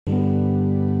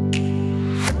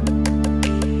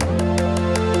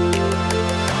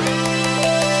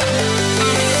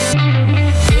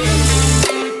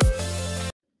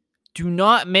Do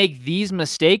not make these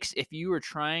mistakes if you are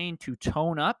trying to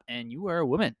tone up and you are a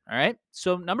woman. All right.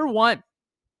 So, number one,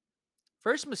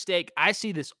 first mistake, I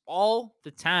see this all the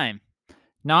time.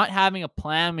 Not having a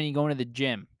plan when you go into the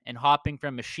gym and hopping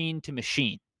from machine to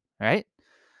machine. All right.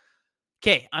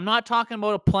 Okay. I'm not talking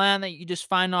about a plan that you just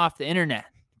find off the internet.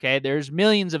 Okay. There's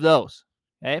millions of those.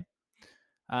 Okay.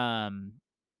 Um,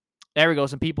 there we go.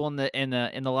 Some people in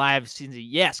the live seems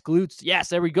yes, glutes. Yes,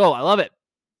 there we go. I love it.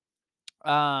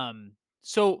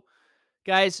 So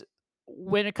guys,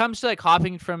 when it comes to like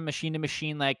hopping from machine to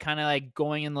machine, like kind of like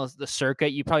going in the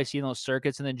circuit, you probably seen those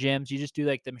circuits in the gyms. You just do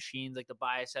like the machines, like the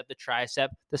bicep, the tricep,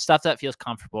 the stuff that feels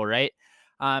comfortable, right?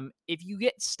 If you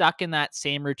get stuck in that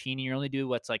same routine and you only do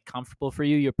what's like comfortable for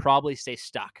you, you'll probably stay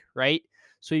stuck, right?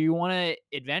 So you want to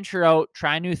adventure out,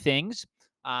 try new things.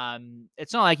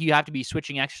 It's not like you have to be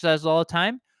switching exercises all the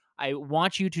time. I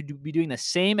want you to be doing the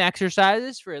same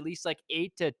exercises for at least like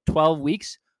 8 to 12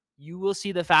 weeks. You will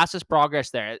see the fastest progress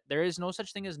there. There is no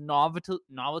such thing as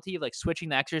novelty of like switching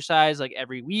the exercise like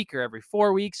every week or every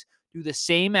 4 weeks. Do the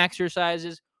same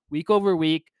exercises week over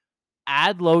week.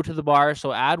 Add load to the bar,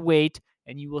 so add weight,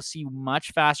 and you will see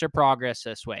much faster progress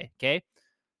this way. Okay.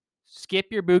 Skip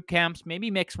your boot camps. Maybe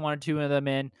mix one or two of them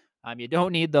in. You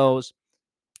don't need those.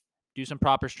 Do some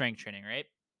proper strength training, right?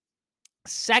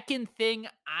 Second thing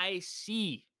I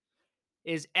see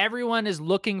is everyone is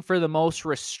looking for the most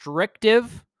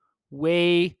restrictive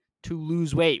way to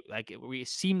lose weight. Like it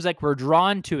seems like we're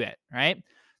drawn to it, right?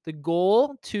 The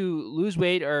goal to lose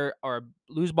weight or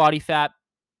lose body fat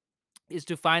is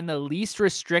to find the least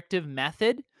restrictive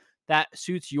method that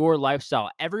suits your lifestyle.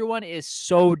 Everyone is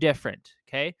so different,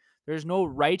 okay? There's no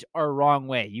right or wrong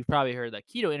way. You've probably heard like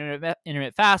keto,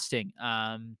 intermittent fasting.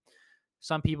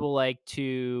 Some people like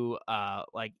to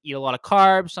like eat a lot of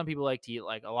carbs. Some people like to eat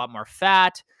like a lot more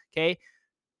fat. Okay,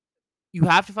 you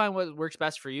have to find what works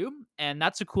best for you, and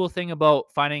that's a cool thing about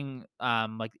finding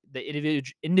like the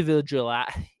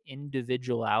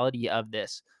individuality of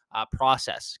this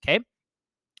process. Okay,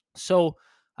 so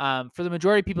for the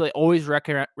majority of people, they always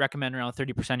recommend around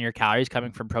 30% of your calories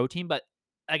coming from protein. But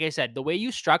like I said, the way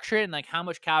you structure it and like how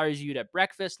much calories you eat at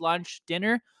breakfast, lunch,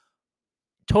 dinner,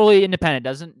 totally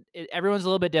independent. Everyone's a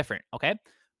little bit different. Okay,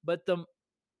 but the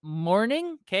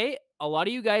morning, okay, a lot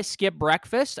of you guys skip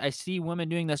breakfast. I see women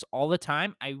doing this all the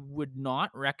time. I would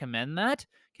not recommend that.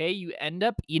 Okay, you end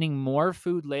up eating more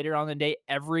food later on in the day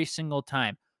every single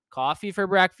time. Coffee for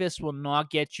breakfast will not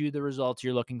get you the results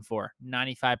you're looking for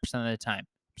 95% of the time.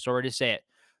 Sorry to say it.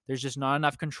 There's just not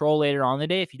enough control later on in the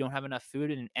day if you don't have enough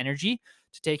food and energy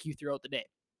to take you throughout the day.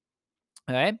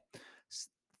 Okay.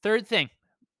 Third thing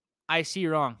I see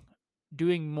wrong.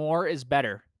 Doing more is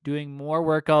better. Doing more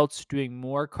workouts, doing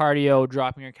more cardio,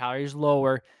 dropping your calories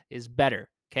lower is better.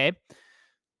 Okay.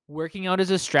 Working out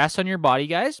is a stress on your body,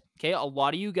 guys. Okay. A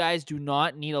lot of you guys do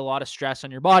not need a lot of stress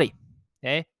on your body.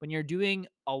 Okay. When you're doing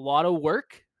a lot of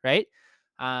work, right?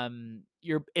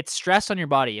 It's stress on your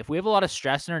body. If we have a lot of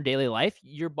stress in our daily life,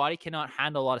 your body cannot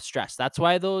handle a lot of stress. That's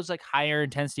why those like higher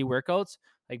intensity workouts,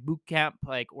 like boot camp,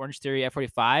 like Orange Theory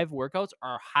F45 workouts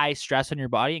are high stress on your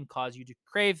body and cause you to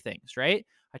crave things, right?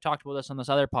 I talked about this on this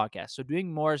other podcast. So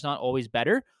doing more is not always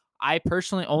better. I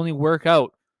personally only work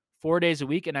out 4 days a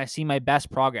week and I see my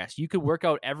best progress. You could work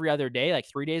out every other day, like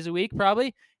 3 days a week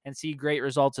probably, and see great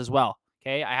results as well.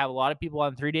 Okay. I have a lot of people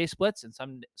on 3-day splits and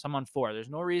some on 4. There's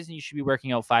no reason you should be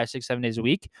working out 5, 6, 7 days a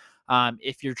week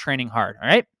if you're training hard. All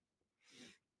right.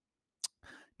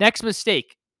 Next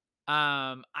mistake.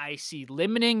 I see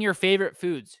limiting your favorite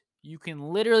foods. You can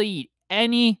literally eat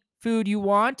any food you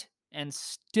want and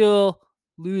still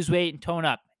lose weight and tone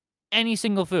up. Any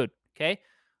single food. Okay.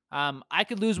 I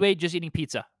could lose weight just eating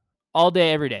pizza all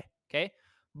day, every day. Okay.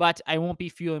 But I won't be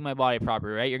fueling my body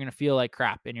properly, right? You're going to feel like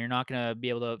crap and you're not going to be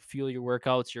able to fuel your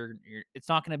workouts. It's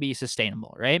not going to be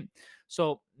sustainable, right?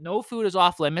 So no food is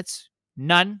off limits.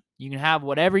 None. You can have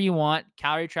whatever you want.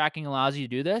 Calorie tracking allows you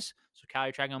to do this. So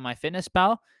calorie tracking on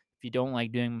MyFitnessPal. If you don't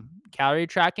like doing calorie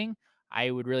tracking, I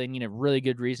would really need a really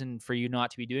good reason for you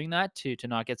not to be doing that, to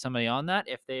not get somebody on that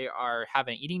if they are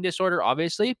having an eating disorder,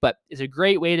 obviously. But it's a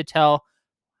great way to tell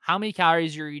how many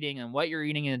calories you're eating and what you're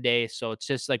eating in a day. So it's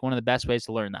just like one of the best ways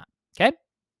to learn that. Okay.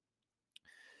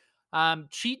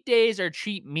 Cheat days or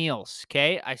cheat meals.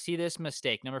 Okay. I see this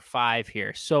mistake. Number 5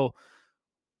 here. So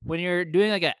when you're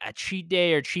doing like a cheat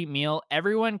day or cheat meal,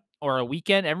 everyone or a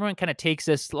weekend, everyone kind of takes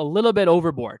this a little bit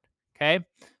overboard. Okay.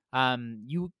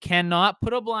 You cannot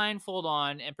put a blindfold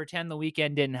on and pretend the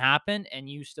weekend didn't happen and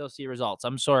you still see results.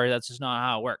 I'm sorry. That's just not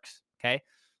how it works. Okay.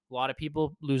 A lot of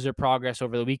people lose their progress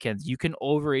over the weekends. You can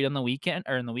overeat on the weekend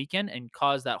or in the weekend and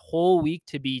cause that whole week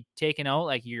to be taken out.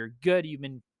 Like you're good. You've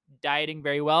been dieting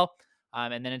very well.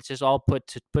 and then it's just all put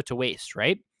to waste,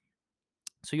 right?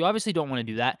 So you obviously don't want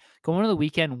to do that. Go into the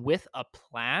weekend with a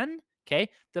plan. Okay.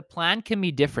 The plan can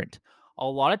be different. A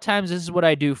lot of times this is what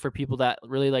I do for people that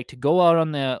really like to go out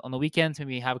on the weekends,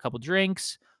 maybe have a couple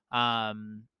drinks,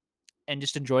 um, and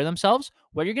just enjoy themselves.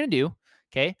 What you're gonna do,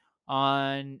 okay,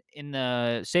 on in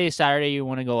the say Saturday you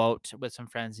want to go out with some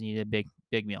friends and eat a big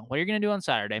meal. What you're gonna do on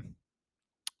Saturday,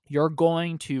 you're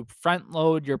going to front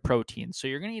load your protein. So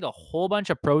you're going to eat a whole bunch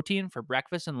of protein for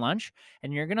breakfast and lunch,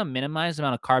 and you're going to minimize the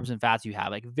amount of carbs and fats you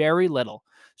have, like very little.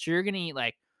 So you're going to eat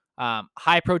like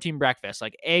high protein breakfast,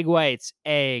 like egg whites,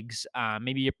 eggs,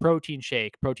 maybe a protein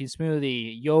shake, protein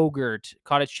smoothie, yogurt,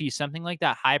 cottage cheese, something like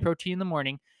that. High protein in the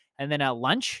morning. And then at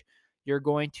lunch, you're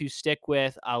going to stick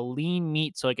with a lean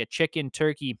meat. So like a chicken,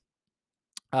 turkey,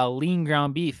 a lean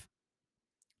ground beef,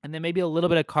 and then maybe a little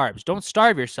bit of carbs. Don't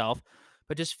starve yourself,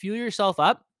 but just fuel yourself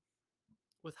up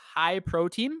with high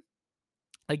protein,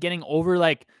 like getting over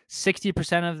like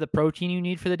 60% of the protein you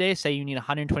need for the day. Say you need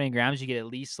 120 grams, you get at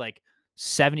least like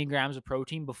 70 grams of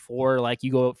protein before like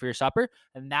you go out for your supper.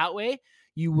 And that way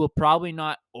you will probably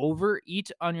not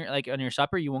overeat on your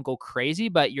supper. You won't go crazy,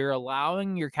 but you're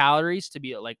allowing your calories to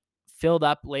be like filled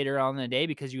up later on in the day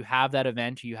because you have that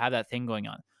event, you have that thing going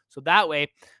on. So that way,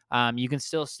 you can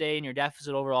still stay in your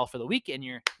deficit overall for the week, and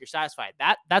you're satisfied.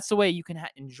 That's the way you can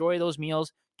enjoy those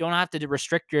meals. Don't have to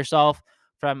restrict yourself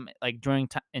from like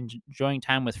enjoying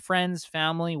time with friends,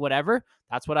 family, whatever.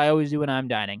 That's what I always do when I'm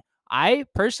dieting. I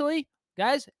personally,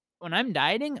 guys, when I'm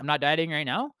dieting, I'm not dieting right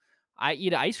now. I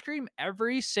eat ice cream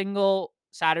every single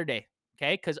Saturday.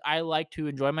 Okay, because I like to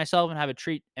enjoy myself and have a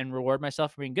treat and reward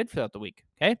myself for being good throughout the week.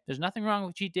 Okay, there's nothing wrong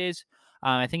with cheat days.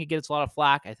 I think it gets a lot of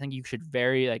flack. I think you should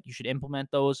you should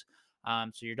implement those. So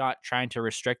you're not trying to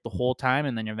restrict the whole time,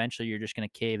 and then eventually you're just going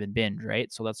to cave and binge,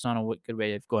 right? So that's not a good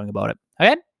way of going about it.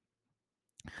 Okay.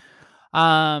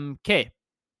 Okay.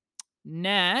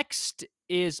 Next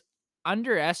is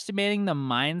underestimating the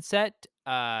mindset,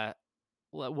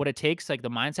 what it takes, like the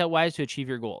mindset wise, to achieve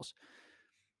your goals.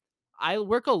 I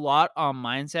work a lot on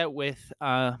mindset with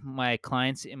my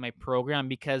clients in my program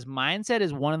because mindset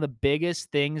is one of the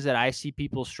biggest things that I see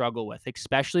people struggle with,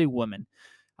 especially women.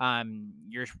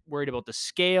 You're worried about the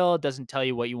scale, it doesn't tell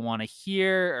you what you want to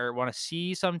hear or want to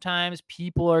see. Sometimes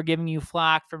people are giving you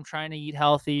flack from trying to eat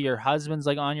healthy. Your husband's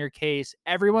like on your case.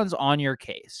 Everyone's on your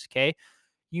case. Okay.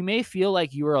 You may feel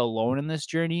like you are alone in this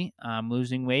journey,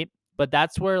 losing weight, but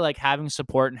that's where like having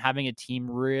support and having a team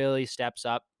really steps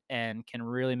up and can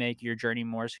really make your journey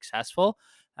more successful.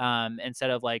 Instead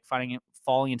of like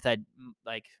falling into that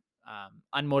like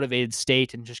unmotivated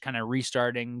state and just kind of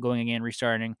restarting, going again,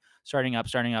 restarting, starting up,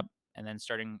 and then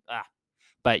starting.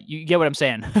 But you get what I'm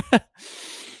saying.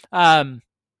 um,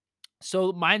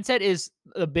 so mindset is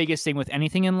the biggest thing with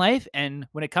anything in life, and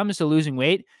when it comes to losing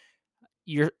weight,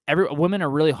 women are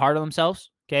really hard on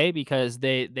themselves, okay, because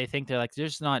they think they're like, they're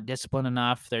just not disciplined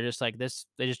enough, they're just like this,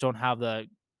 they just don't have the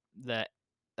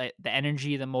the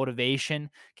energy, the motivation.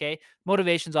 Okay,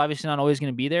 motivation's obviously not always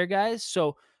going to be there, guys.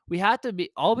 So we have to be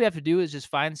all we have to do is just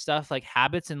find stuff like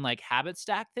habits and like habit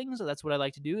stack things. So that's what I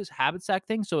like to do, is habit stack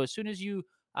things. So as soon as you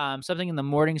something in the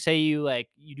morning, say you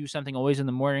do something always in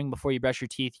the morning before you brush your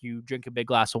teeth, you drink a big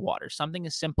glass of water, something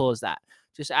as simple as that.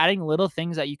 Just adding little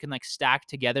things that you can like stack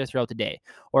together throughout the day.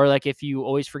 Or like if you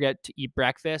always forget to eat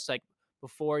breakfast, like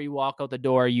before you walk out the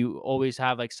door, you always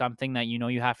have like something that you know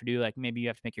you have to do. Like maybe you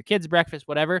have to make your kids breakfast,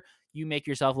 whatever. You make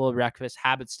yourself a little breakfast,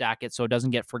 habit stack it so it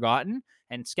doesn't get forgotten.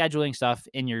 And scheduling stuff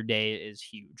in your day is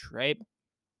huge, right?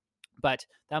 But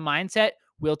that mindset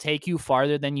will take you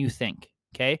farther than you think.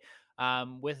 Okay.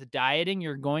 With dieting,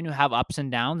 you're going to have ups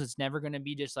and downs. It's never going to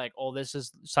be just like, oh, this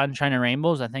is sunshine and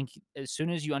rainbows. I think as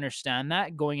soon as you understand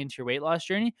that going into your weight loss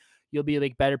journey, you'll be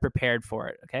like better prepared for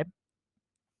it. Okay.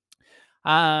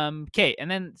 Okay. And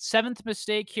then seventh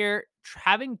mistake here,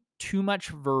 having too much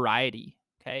variety.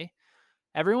 Okay.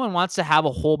 Everyone wants to have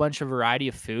a whole bunch of variety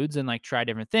of foods and like try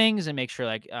different things and make sure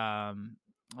like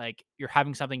you're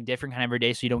having something different kind of every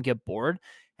day so you don't get bored.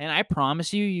 And I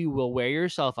promise you, you will wear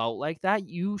yourself out like that.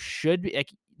 You should be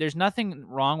like, there's nothing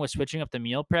wrong with switching up the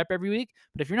meal prep every week,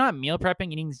 but if you're not meal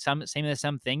prepping, eating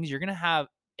some things, you're gonna have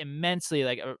immensely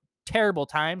like a terrible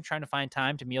time trying to find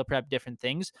time to meal prep different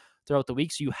things throughout the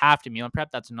week. So you have to meal prep.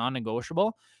 That's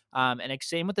non-negotiable. And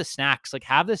same with the snacks. Like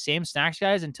have the same snacks,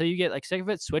 guys, until you get like sick of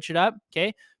it. Switch it up.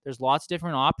 Okay. There's lots of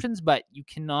different options, but you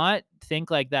cannot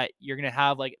think like that you're gonna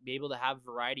have like be able to have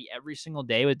variety every single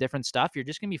day with different stuff. You're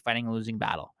just gonna be fighting a losing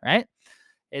battle, right?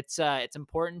 It's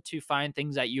important to find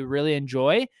things that you really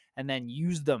enjoy and then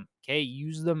use them. Okay,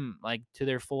 use them like to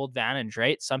their full advantage,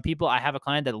 right? Some people, I have a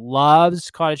client that loves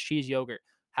cottage cheese yogurt,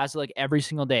 has it like every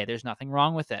single day. There's nothing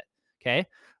wrong with it. Okay.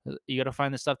 You got to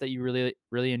find the stuff that you really,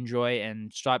 really enjoy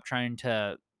and stop trying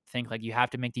to think like you have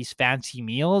to make these fancy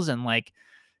meals and like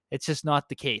it's just not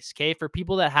the case. Okay. For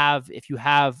people that have, if you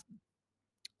have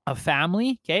a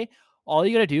family, okay, all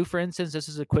you got to do, for instance, this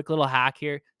is a quick little hack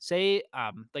here. Say,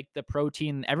 like the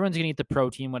protein, everyone's gonna eat the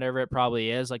protein, whatever it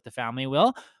probably is, like the family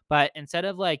will. But instead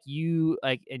of like you,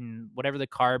 like in whatever the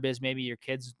carb is, maybe your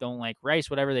kids don't like rice,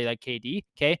 whatever they like KD,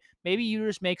 okay, maybe you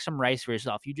just make some rice for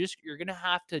yourself. You're gonna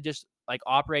have to just like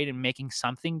operate in making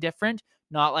something different,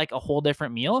 not like a whole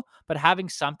different meal, but having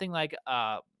something like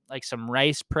some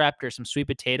rice prepped or some sweet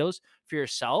potatoes for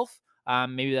yourself,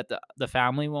 maybe that the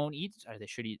family won't eat, or they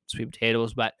should eat sweet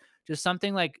potatoes, but just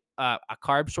something like a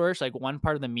carb source, like one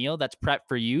part of the meal that's prepped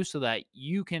for you so that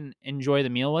you can enjoy the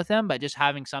meal with them, but just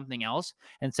having something else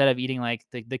instead of eating like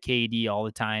the KD all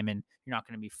the time and you're not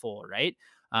going to be full, right?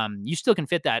 You still can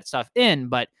fit that stuff in,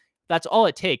 but that's all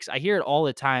it takes. I hear it all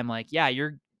the time. Like, yeah,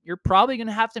 you're probably going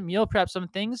to have to meal prep some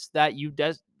things that you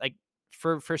does like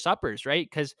for suppers, right?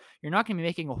 Because you're not going to be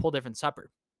making a whole different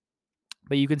supper,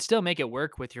 but you can still make it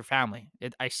work with your family.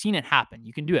 I've seen it happen.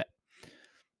 You can do it.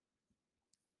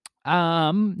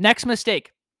 Next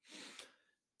mistake.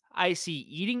 I see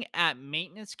eating at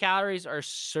maintenance calories or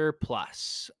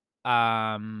surplus.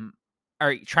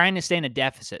 Or trying to stay in a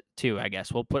deficit too, I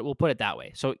guess. We'll put it that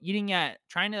way. So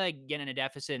trying to like get in a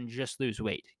deficit and just lose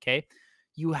weight, okay?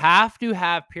 You have to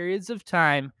have periods of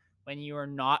time when you are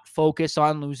not focused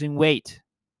on losing weight.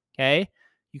 Okay?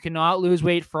 You cannot lose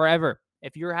weight forever.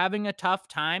 If you're having a tough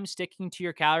time sticking to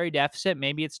your calorie deficit,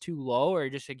 maybe it's too low or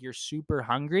just like you're super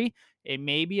hungry, it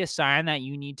may be a sign that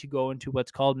you need to go into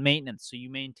what's called maintenance. So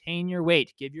you maintain your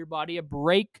weight, give your body a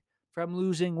break from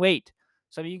losing weight.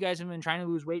 Some of you guys have been trying to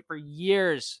lose weight for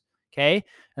years. Okay.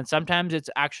 And sometimes it's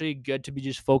actually good to be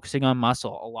just focusing on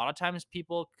muscle. A lot of times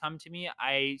people come to me,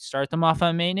 I start them off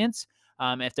on maintenance.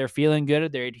 If they're feeling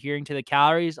good, they're adhering to the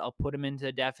calories, I'll put them into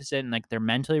the deficit and like they're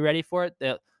mentally ready for it.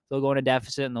 They'll go in a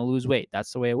deficit and they'll lose weight.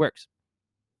 That's the way it works.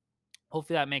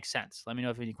 Hopefully that makes sense. Let me know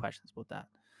if you have any questions about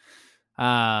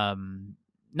that.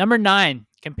 Number 9,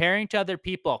 comparing to other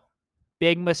people.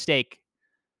 Big mistake.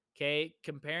 Okay.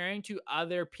 Comparing to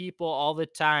other people all the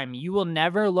time. You will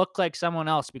never look like someone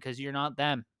else because you're not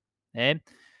them. Okay.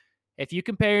 If you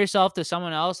compare yourself to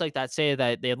someone else like that, say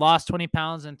that they lost 20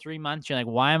 pounds in 3 months, you're like,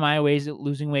 why am I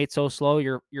losing weight so slow?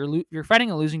 You're fighting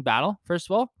a losing battle, first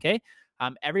of all. Okay.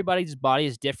 Everybody's body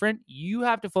is different. You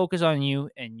have to focus on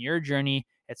you and your journey.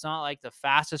 It's not like the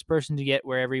fastest person to get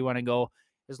wherever you want to go.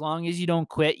 As long as you don't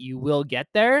quit, you will get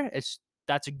there.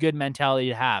 That's a good mentality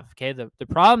to have. Okay. The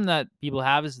problem that people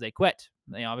have is they quit.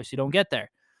 They obviously don't get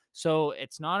there. So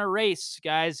it's not a race,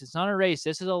 guys. It's not a race.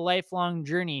 This is a lifelong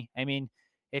journey. I mean,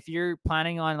 if you're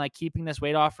planning on like keeping this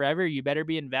weight off forever, you better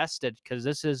be invested because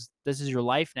this is your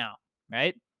life now,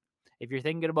 right? If you're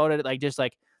thinking about it like just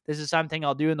like this is something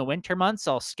I'll do in the winter months,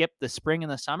 I'll skip the spring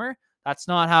and the summer. That's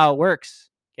not how it works.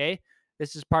 Okay.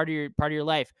 This is part of your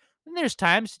life. And there's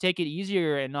times to take it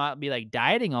easier and not be like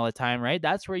dieting all the time, right?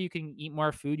 That's where you can eat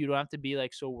more food. You don't have to be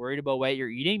like so worried about what you're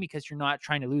eating because you're not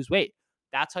trying to lose weight.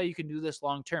 That's how you can do this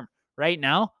long term. Right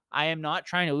now, I am not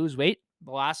trying to lose weight.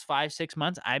 The last 5-6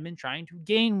 months, I've been trying to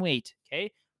gain weight.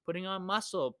 Okay. Putting on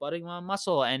muscle.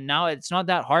 And now it's not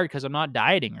that hard because I'm not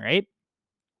dieting, right?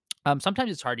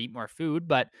 Sometimes it's hard to eat more food,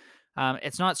 but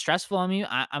it's not stressful on me.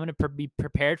 I'm going to be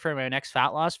prepared for my next fat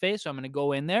loss phase. So I'm going to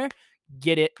go in there,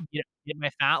 get my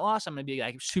fat loss. I'm going to be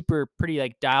like super pretty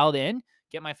like dialed in,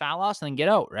 get my fat loss and then get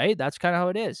out. Right. That's kind of how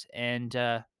it is. And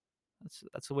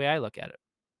that's the way I look at it.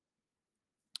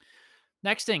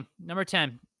 Next thing, number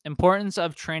 10, importance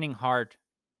of training hard,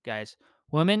 guys.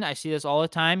 Women, I see this all the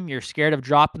time. You're scared of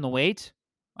dropping the weight.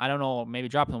 I don't know, maybe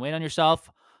dropping the weight on yourself.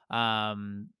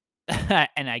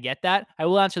 And I get that. I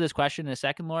will answer this question in a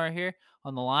second, Laura, here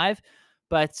on the live.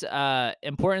 But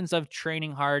importance of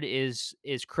training hard is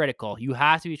critical. You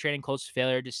have to be training close to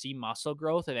failure to see muscle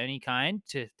growth of any kind,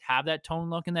 to have that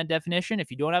tone look and that definition. If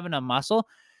you don't have enough muscle,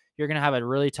 you're going to have a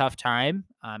really tough time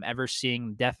ever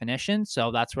seeing definition.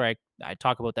 So that's where I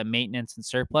talk about the maintenance and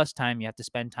surplus time. You have to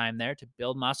spend time there to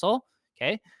build muscle.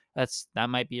 Okay. That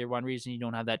might be one reason you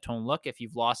don't have that tone look. If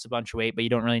you've lost a bunch of weight, but you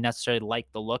don't really necessarily like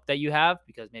the look that you have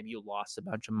because maybe you lost a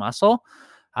bunch of muscle.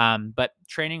 But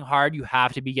training hard, you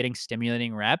have to be getting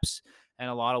stimulating reps. And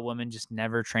a lot of women just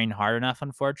never train hard enough,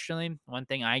 unfortunately. One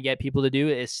thing I get people to do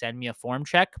is send me a form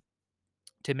check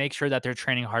to make sure that they're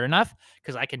training hard enough,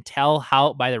 because I can tell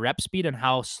how by the rep speed and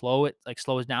how slow it like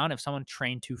slows down if someone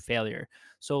trained to failure.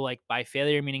 So like by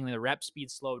failure meaning the rep speed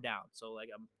slowed down. So like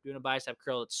I'm doing a bicep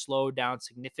curl, it's slowed down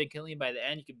significantly. By the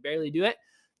end, you can barely do it.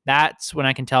 That's when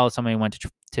I can tell somebody went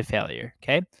to failure.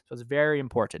 Okay, so it's very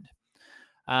important.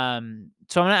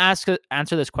 So I'm gonna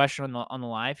answer this question on the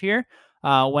live here.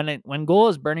 When goal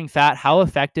is burning fat, how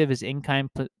effective is incline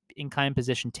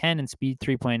position 10 and speed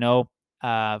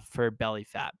 3.0 for belly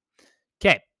fat?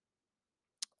 Okay.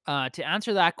 To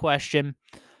answer that question,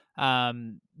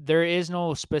 there is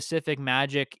no specific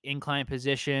magic incline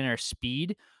position or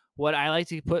speed. What I like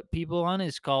to put people on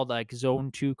is called like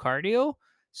zone 2 cardio.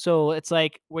 So it's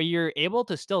like where you're able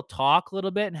to still talk a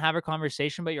little bit and have a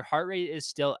conversation, but your heart rate is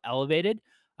still elevated.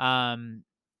 Um,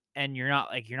 and you're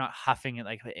not huffing it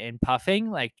like and puffing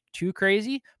like too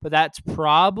crazy, but that's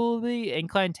probably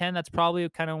incline 10. That's probably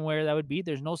kind of where that would be.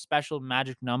 There's no special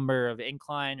magic number of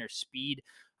incline or speed.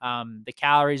 The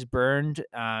calories burned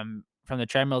from the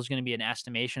treadmill is going to be an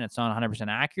estimation. It's not 100%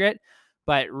 accurate,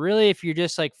 but really, if you're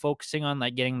just like focusing on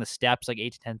like getting the steps, like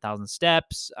 8 to 10,000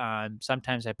 steps,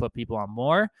 sometimes I put people on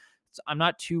more. So I'm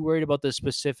not too worried about the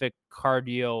specific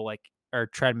cardio like or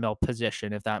treadmill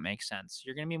position, if that makes sense.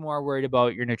 You're going to be more worried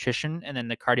about your nutrition, and then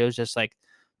the cardio is just like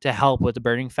to help with the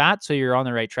burning fat. So you're on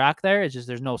the right track there. It's just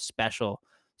there's no special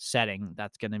setting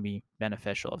that's going to be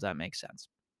beneficial, if that makes sense.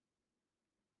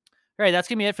 All right, that's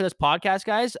gonna be it for this podcast,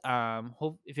 guys.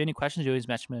 Hope if you have any questions, you always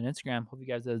message me on Instagram. Hope you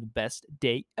guys have the best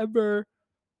day ever.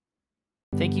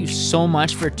 Thank you so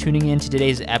much for tuning in to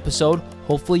today's episode.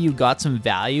 Hopefully you got some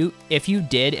value. If you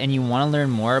did and you want to learn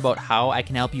more about how I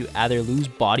can help you either lose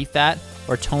body fat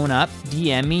or tone up,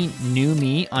 DM me, new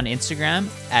me on Instagram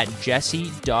at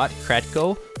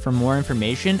jesse.kretko for more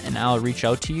information, and I'll reach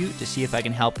out to you to see if I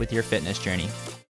can help with your fitness journey.